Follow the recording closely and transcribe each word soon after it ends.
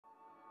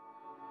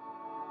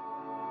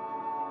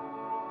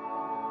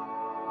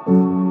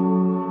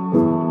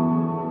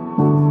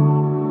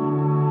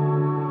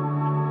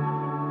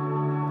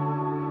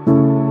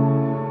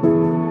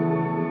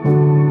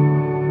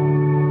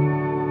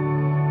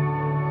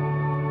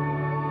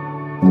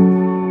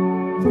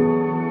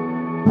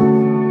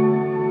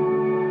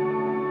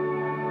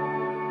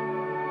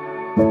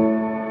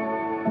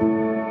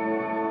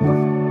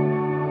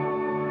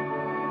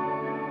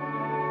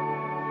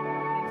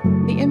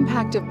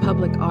impact of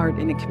public art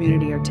in a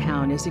community or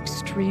town is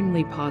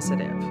extremely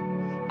positive.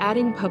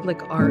 Adding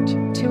public art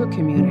to a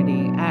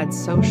community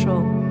adds social,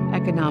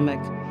 economic,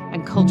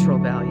 and cultural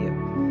value.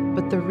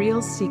 But the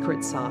real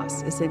secret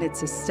sauce is in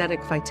its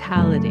aesthetic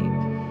vitality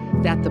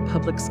that the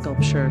public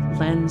sculpture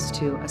lends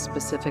to a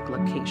specific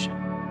location.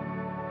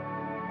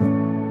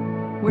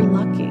 We're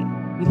lucky.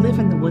 We live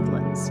in the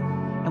Woodlands,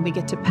 and we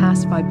get to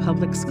pass by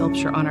public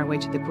sculpture on our way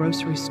to the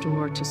grocery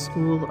store, to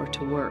school, or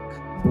to work.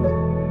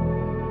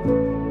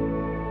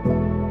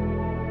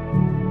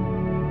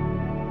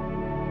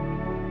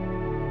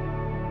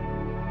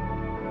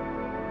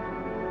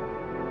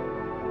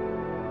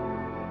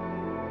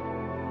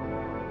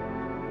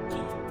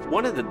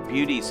 One of the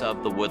beauties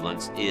of the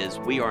Woodlands is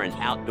we are an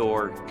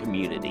outdoor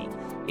community,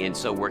 and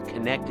so we're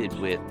connected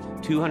with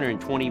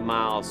 220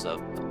 miles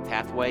of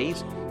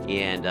pathways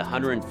and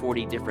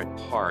 140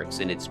 different parks,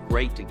 and it's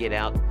great to get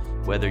out,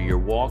 whether you're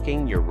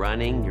walking, you're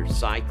running, you're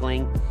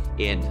cycling,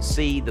 and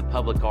see the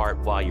public art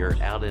while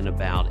you're out and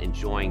about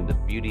enjoying the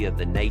beauty of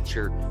the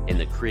nature and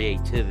the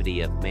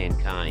creativity of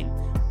mankind.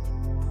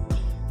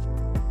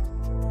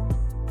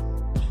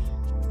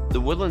 The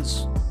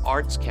Woodlands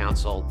Arts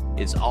Council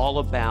is all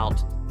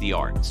about the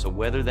arts. So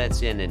whether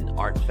that's in an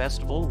art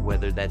festival,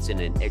 whether that's in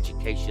an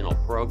educational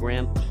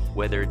program,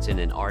 whether it's in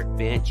an art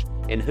bench,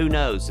 and who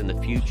knows in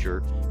the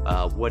future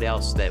what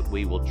else that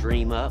we will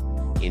dream up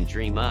and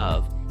dream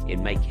of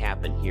and make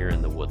happen here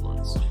in the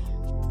Woodlands.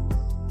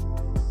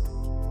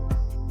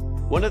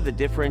 One of the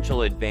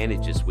differential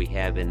advantages we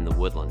have in the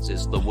Woodlands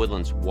is the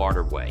Woodlands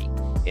Waterway.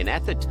 And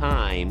at the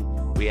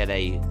time, we had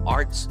a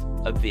arts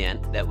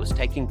event that was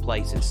taking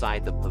place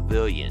inside the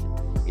Pavilion.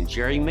 And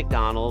Jerry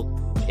McDonald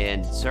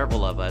and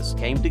several of us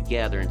came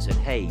together and said,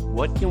 hey,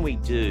 what can we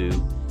do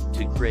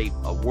to create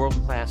a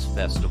world-class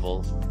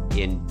festival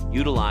and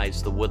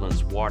utilize the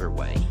Woodlands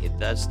Waterway?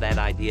 Thus, that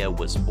idea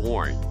was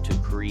born to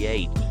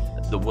create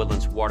the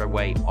Woodlands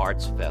Waterway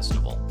Arts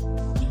Festival.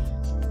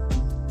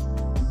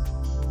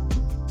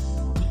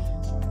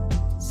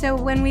 So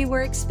when we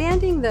were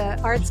expanding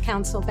the Arts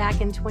Council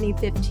back in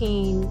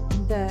 2015,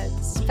 the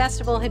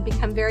festival had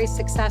become very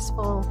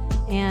successful,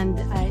 and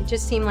it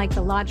just seemed like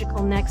the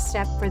logical next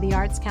step for the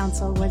Arts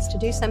Council was to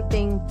do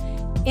something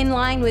in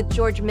line with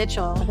George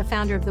Mitchell, the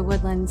founder of the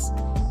Woodlands,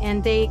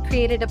 and they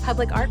created a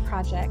public art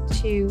project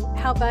to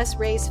help us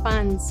raise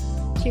funds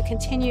to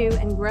continue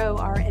and grow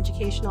our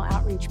educational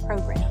outreach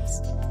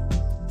programs.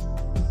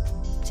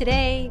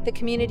 Today, the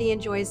community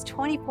enjoys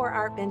 24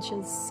 art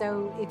benches,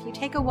 so if you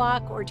take a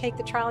walk or take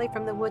the trolley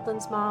from the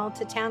Woodlands Mall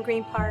to Town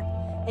Green Park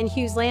and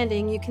Hughes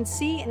Landing, you can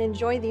see and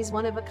enjoy these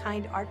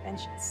one-of-a-kind art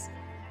benches.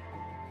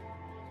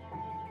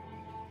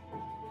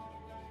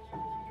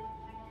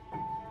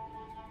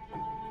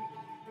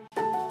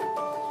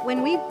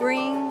 When we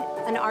bring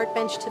an art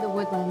bench to the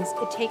Woodlands,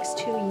 it takes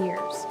 2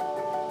 years.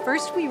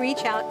 First, we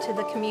reach out to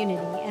the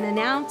community and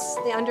announce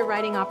the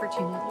underwriting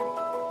opportunity.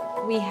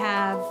 We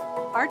have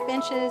art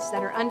benches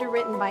that are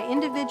underwritten by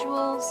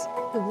individuals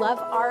who love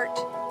art,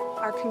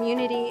 our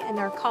community, and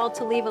are called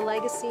to leave a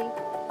legacy,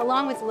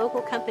 along with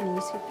local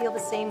companies who feel the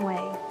same way.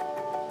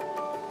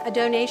 A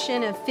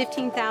donation of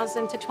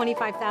 $15,000 to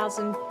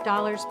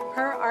 $25,000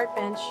 per art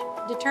bench,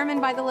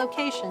 determined by the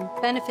location,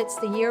 benefits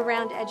the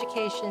year-round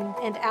education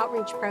and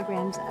outreach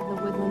programs of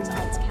the Woodlands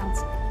Arts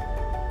Council.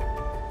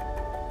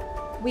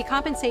 We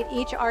compensate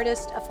each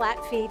artist a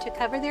flat fee to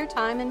cover their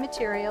time and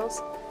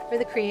materials for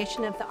the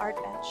creation of the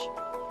art bench.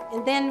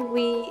 And then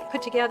we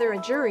put together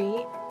a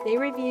jury. They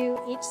review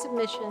each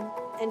submission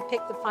and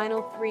pick the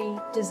final 3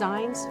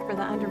 designs for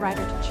the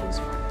underwriter to choose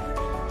from.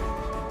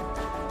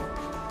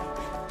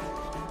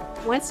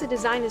 Once the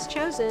design is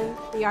chosen,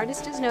 the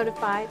artist is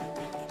notified,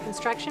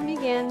 construction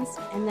begins,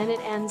 and then it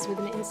ends with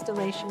an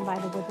installation by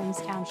the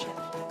Woodlands Township.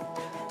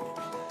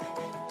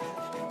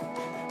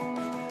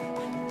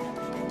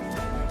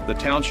 The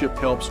township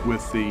helps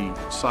with the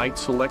site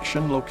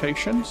selection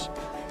locations,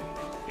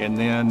 and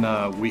then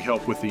we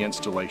help with the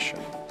installation.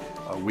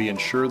 We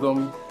insure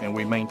them and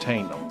we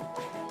maintain them.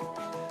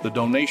 The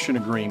donation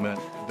agreement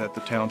that the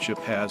township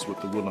has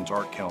with the Woodlands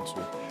Art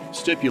Council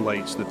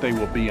stipulates that they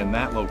will be in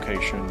that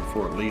location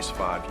for at least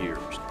 5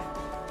 years.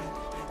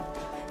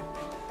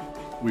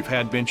 We've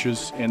had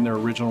benches in their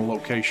original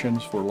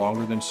locations for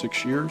longer than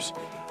 6 years.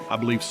 I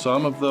believe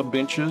some of the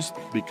benches,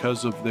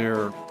 because of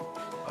their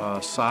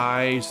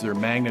size, their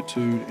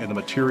magnitude, and the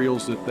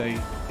materials that they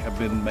have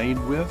been made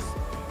with,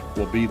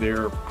 will be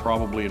there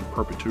probably in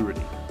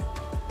perpetuity.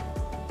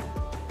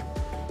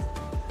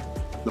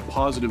 The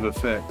positive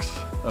effects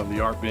of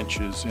the art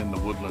benches in the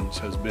Woodlands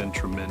has been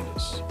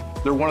tremendous.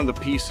 They're one of the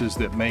pieces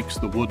that makes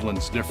the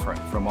Woodlands different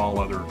from all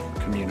other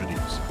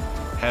communities.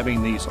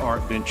 Having these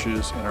art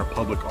benches in our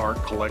public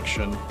art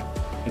collection,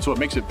 and so it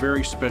makes it a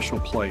very special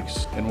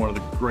place in one of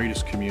the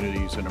greatest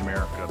communities in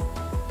America.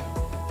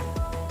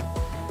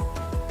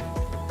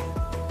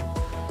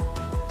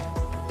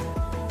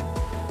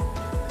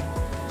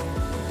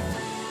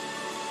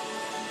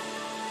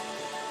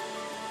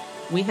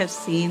 We have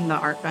seen the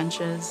art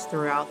benches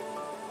throughout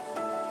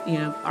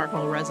our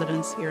whole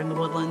residence here in the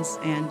Woodlands,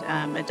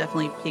 and it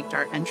definitely piqued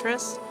our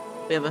interest.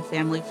 We have a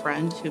family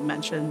friend who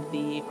mentioned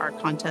the art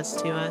contest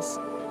to us,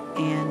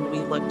 and we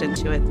looked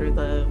into it through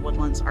the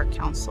Woodlands Art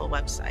Council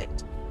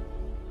website.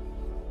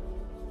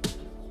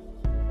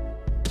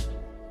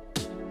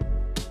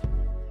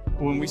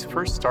 When we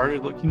first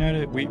started looking at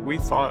it, we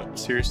thought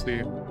seriously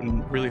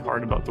and really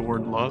hard about the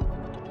word love,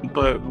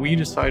 but we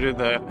decided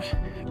that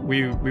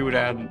we would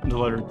add the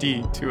letter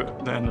D to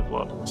it, the end of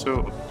love.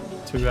 So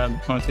to add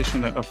the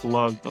connotation of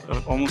love,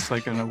 almost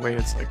like in a way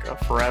it's like a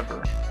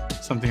forever,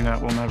 something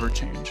that will never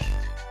change.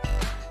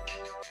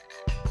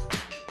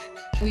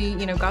 We,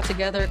 got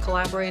together,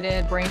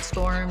 collaborated,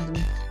 brainstormed,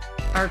 and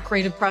our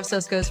creative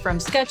process goes from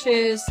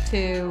sketches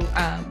to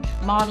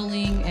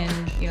modeling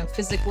and,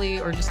 physically,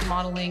 or just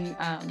modeling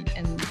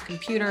and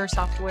computer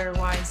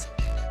software-wise.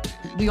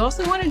 We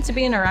also wanted it to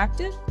be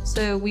interactive,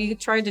 so we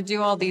tried to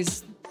do all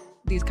these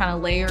kind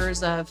of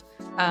layers of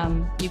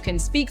you can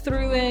speak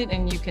through it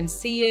and you can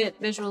see it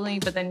visually,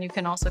 but then you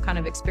can also kind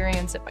of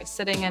experience it by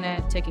sitting in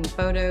it, taking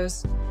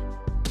photos.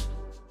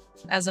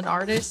 As an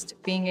artist,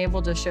 being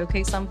able to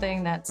showcase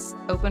something that's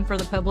open for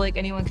the public,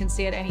 anyone can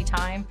see it any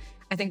time.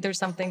 I think there's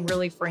something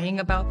really freeing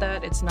about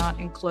that. It's not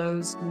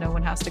enclosed, no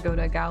one has to go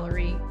to a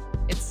gallery.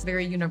 It's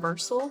very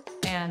universal,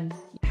 and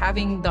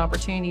having the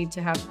opportunity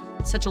to have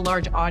such a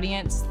large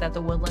audience that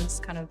the Woodlands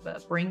kind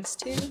of brings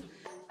to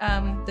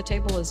the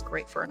table is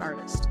great for an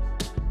artist.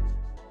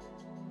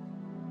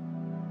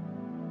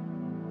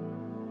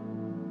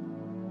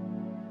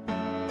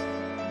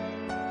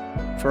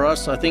 For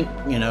us, I think,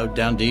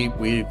 down deep,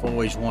 we've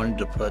always wanted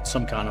to put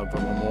some kind of a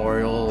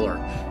memorial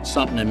or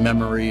something in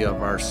memory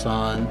of our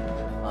son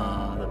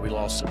that we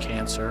lost to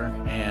cancer.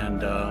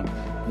 And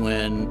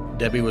when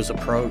Debbie was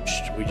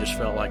approached, we just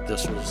felt like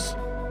this was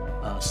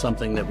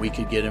something that we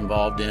could get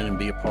involved in and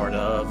be a part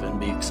of and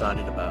be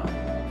excited about.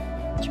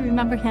 To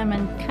remember him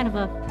in kind of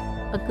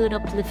a good,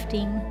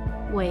 uplifting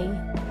way.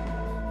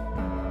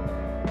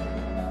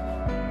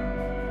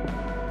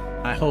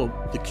 I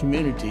hope the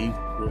community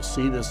will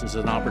see this as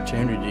an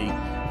opportunity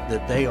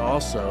that they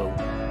also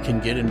can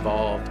get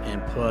involved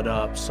and put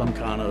up some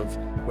kind of,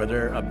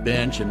 whether a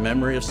bench in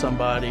memory of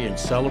somebody, in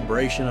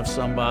celebration of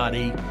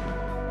somebody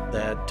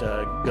that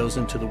goes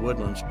into the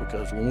Woodlands.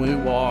 Because when we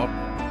walk,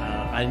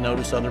 I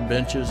notice other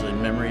benches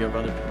in memory of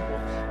other people,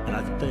 and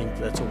I think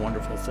that's a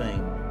wonderful thing.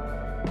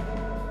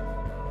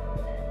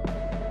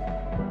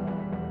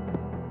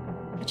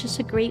 It's just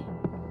a great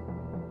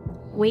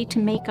way to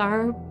make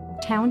our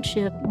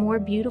township more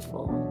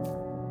beautiful.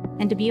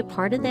 And to be a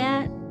part of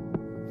that,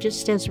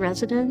 just as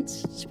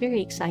residents, it's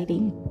very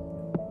exciting.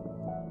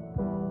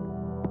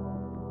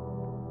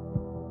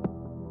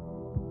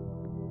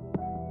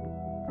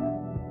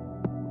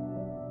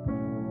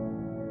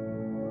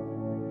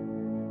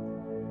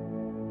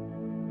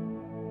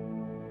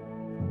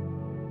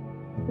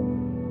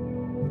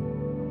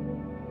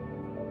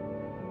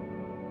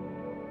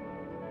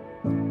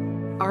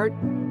 Art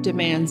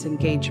demands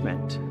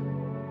engagement.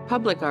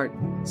 Public art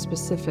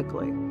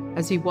specifically.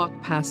 As you walk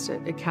past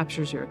it, it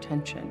captures your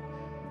attention.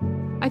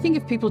 I think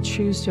if people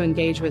choose to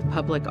engage with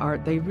public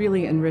art, they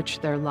really enrich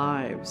their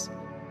lives.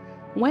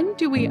 When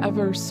do we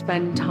ever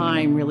spend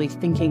time really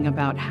thinking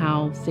about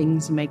how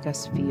things make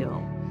us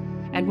feel?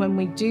 And when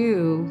we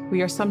do,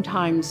 we are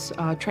sometimes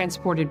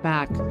transported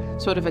back,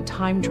 sort of a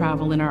time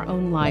travel in our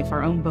own life,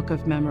 our own book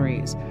of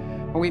memories,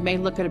 or we may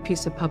look at a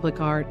piece of public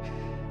art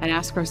and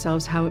ask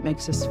ourselves how it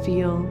makes us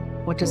feel,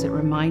 what does it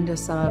remind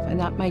us of, and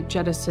that might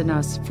jettison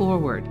us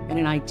forward in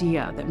an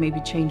idea that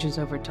maybe changes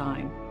over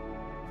time.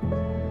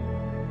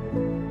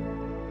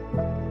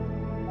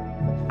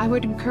 I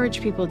would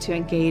encourage people to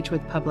engage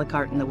with public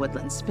art in the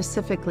Woodlands,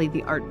 specifically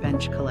the Art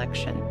Bench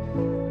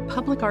collection.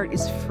 Public art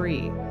is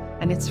free,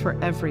 and it's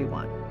for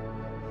everyone.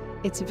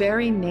 Its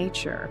very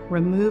nature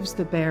removes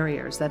the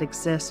barriers that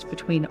exist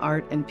between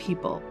art and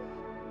people.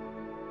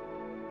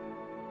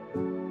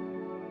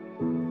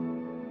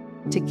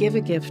 To give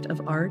a gift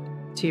of art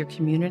to your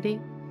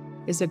community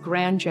is a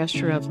grand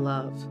gesture of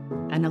love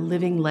and a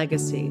living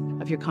legacy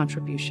of your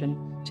contribution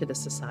to the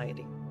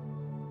society.